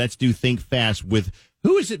Let's do Think Fast with,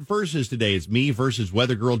 who is it versus today? It's me versus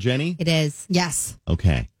Weather Girl Jenny? It is. Yes.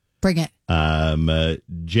 Okay. Bring it.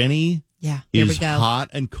 Jenny Yeah. Here we is go. hot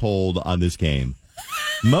and cold on this game.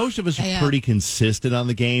 Most of us are pretty consistent on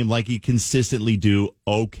the game, like you consistently do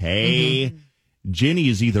okay. Mm-hmm. Jenny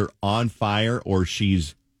is either on fire or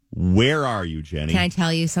she's, where are you, Jenny? Can I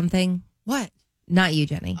tell you something? What? Not you,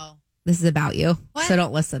 Jenny. Oh. This is about you. What? So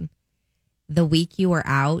don't listen. The week you were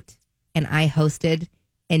out and I hosted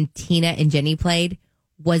and Tina and Jenny played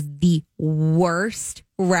was the worst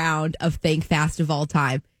round of Think Fast of all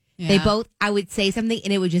time. Yeah. They both, I would say something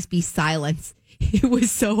and it would just be silence. It was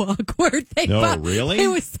so awkward. Really? It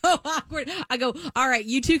was so awkward. I go, all right,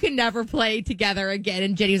 you two can never play together again.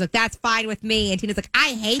 And Jenny was like, that's fine with me. And Tina's like,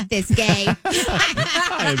 I hate this game.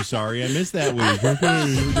 I'm sorry, I missed that week. Okay,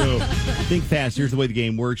 here we go. Think Fast. Here's the way the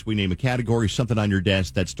game works. We name a category, something on your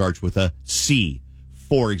desk that starts with a C.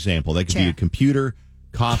 For example, that could be a computer,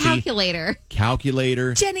 coffee,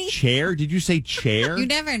 calculator, Jenny. chair. Did you say chair? You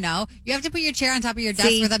never know. You have to put your chair on top of your desk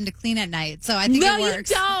for them to clean at night. So I think No, it works.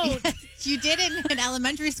 you don't. You did it in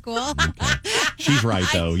elementary school. She's right,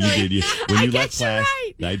 though. You did. When you left class,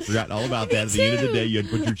 right. I'd forgotten all about that. At the end of the day, you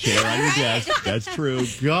had to put your chair on your desk. That's true.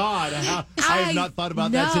 God, I have not thought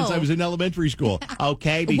about that since I was in elementary school.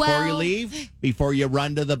 Okay, before you leave, before you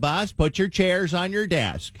run to the bus, put your chairs on your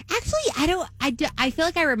desk. Actually, I feel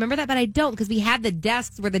like I remember that, but I don't because we had the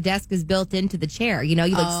desks where the desk is built into the chair. You know,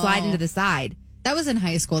 you slide into the side. That was in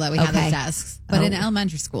high school that we had those desks, but in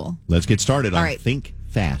elementary school. Let's get started on right. Think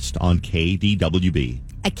Fast on KDWB.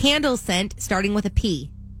 A candle scent starting with a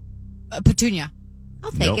P. Petunia.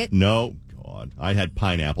 I'll take it. No, God, I had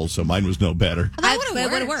pineapple, so mine was no better. That would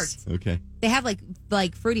have worked. Okay. They have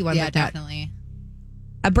like fruity ones Yeah, like that. definitely.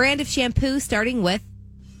 A brand of shampoo starting with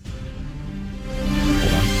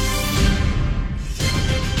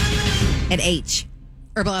an H.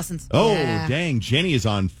 Herbal Essence. Oh, Yeah. dang. Jenny is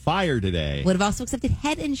on fire today. Would have also accepted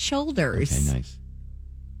Head and Shoulders. Okay, nice.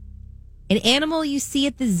 An animal you see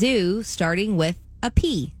at the zoo starting with a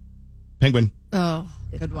P. Penguin. Oh,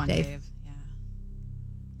 good one, Dave.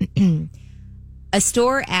 Dave. Yeah. A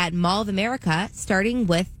store at Mall of America starting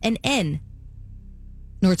with an N.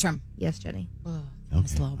 Nordstrom. Yes, Jenny.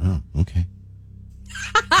 Okay. Oh, okay.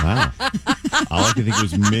 Wow. All I could think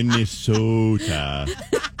was Minnesota.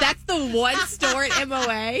 That's the one store at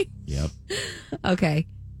MOA. Yep. Okay.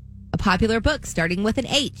 A popular book starting with an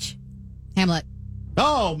H. Hamlet.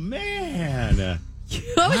 Oh, man.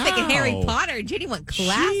 I was thinking Harry Potter. Jenny went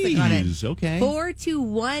classic on it. Jeez, okay.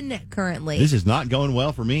 4-1 currently. This is not going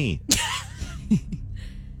well for me.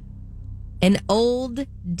 An old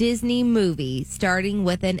Disney movie starting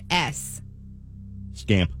with an S.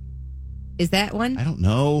 Scamp. Is that one? I don't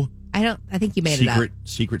know. I think you made it up.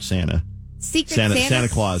 Secret Santa. Secret Santa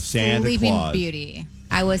Claus. Santa Sleeping Claus. Beauty.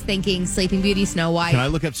 I was thinking Sleeping Beauty, Snow White. Can I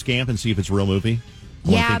look up Scamp and see if it's a real movie?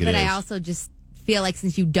 Yeah, but I also just feel like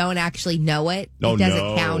since you don't actually know it, Oh, it doesn't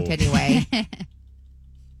no. count anyway.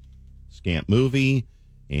 Scamp movie.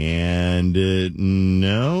 And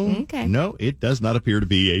no. Okay. No, it does not appear to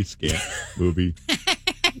be a Scamp movie.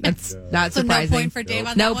 That's not So surprising. no point for Dave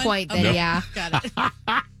on No that one? point then, Okay. yeah. Got it.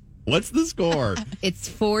 What's the score? It's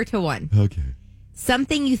 4-1. Okay.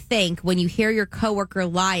 Something you think when you hear your coworker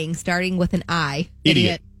lying starting with an I.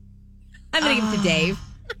 Idiot. I'm going to give it to Dave.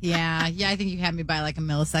 Yeah, I think you had me by like a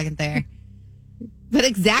millisecond there. But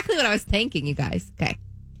exactly what I was thinking, you guys. Okay.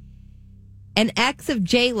 An ex of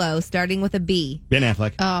J-Lo starting with a B. Ben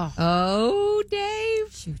Affleck. Oh,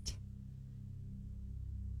 Dave. Shoot.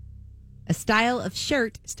 A style of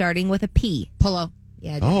shirt starting with a P. Polo.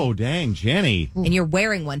 Yeah. Jenny. Oh, dang, Jenny. And you're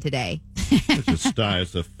wearing one today. It's a style.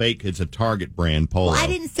 It's a fake. It's a Target brand polo. Well, I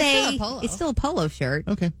didn't say still a polo. it's still a polo shirt.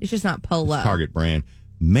 Okay. It's just not polo. Target brand.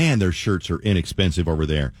 Man, their shirts are inexpensive over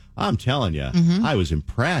there. I'm telling you, I was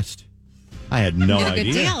impressed. I had no Get a idea.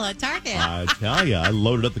 good deal at Target. I tell you, I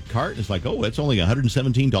loaded up the cart and it's like, oh, it's only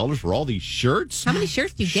 $117 for all these shirts. How many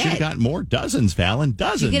shirts do you Should get? have got more. Dozens, Fallon. Do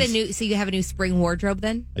Dozens. you get a new? So you have a new spring wardrobe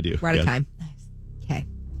then? I do. We're out of yes. time. Okay.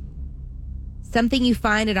 Something you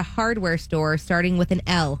find at a hardware store starting with an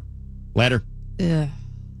L. Ladder. Ugh.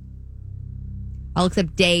 I'll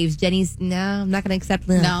accept Dave's. Jenny's. No, I'm not going to accept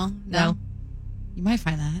Lynn. No. You might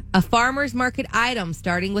find that. A farmer's market item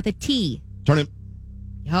starting with a T. Turnip.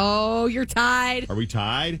 Oh, you're tied. Are we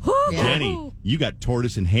tied? Yeah. Jenny, you got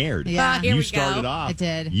tortoise and haired. Yeah. Here You we started go. off. I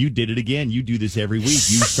did. You did it again. You do this every week.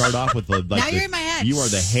 You start off with the Now you're in my head. You are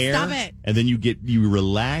the hair. Stop it. And then you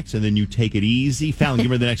relax and then you take it easy. Fallon,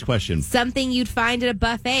 give me the next question. Something you'd find at a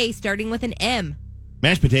buffet starting with an M.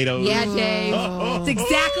 Mashed potatoes. Yeah, James. It's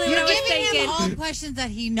exactly what I You're was giving thinking. him all questions that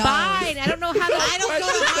he knows. Fine. I don't know how to. I don't go to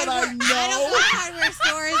Questions that I hardware. I don't go to hardware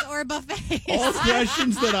stores or buffets. All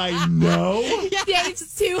questions that I know.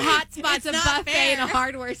 James, 2 hot spots, It's a not buffet, fair. and a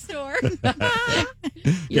hardware store.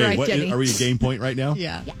 Okay, You're right, Jenny. are we at game point right now?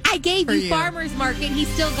 Yeah. I gave For you you. farmer's market. He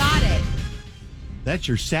still got it. That's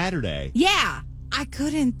your Saturday. Yeah. I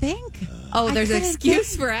couldn't think. Oh, I there's an couldn't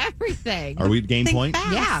excuse for everything. Are we at game Think point?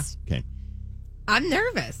 fast. Yeah. Okay. I'm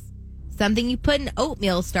nervous. Something you put in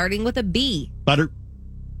oatmeal starting with a B. Butter.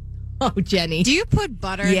 Oh, Jenny. Do you put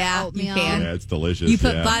butter Yeah, in you oatmeal? can. Yeah, it's delicious. You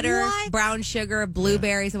put yeah. butter, What? brown sugar,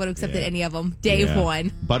 blueberries. I would have accepted Yeah. any of them. Day Yeah.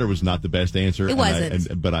 1. Butter was not the best answer. It and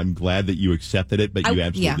wasn't. but I'm glad that you accepted it. But you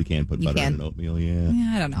absolutely can put you butter can. in oatmeal. Yeah.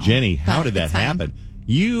 Yeah, I don't know. Jenny, how But did that it's fine. happen?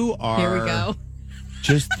 You are Here we go.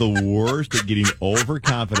 just the worst at getting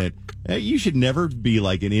overconfident. You should never be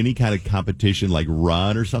like in any kind of competition, like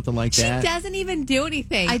run or something like She that. doesn't even do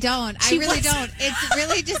anything. I don't. I She really was- don't. It's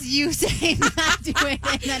really just you saying not do it,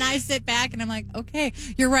 and then I sit back and I'm like, okay,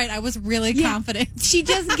 you're right. I was really confident. She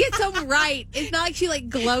just gets them right. It's not like she like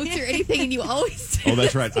gloats or anything, and you always do Oh,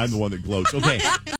 that's right. I'm the one that gloats. Okay.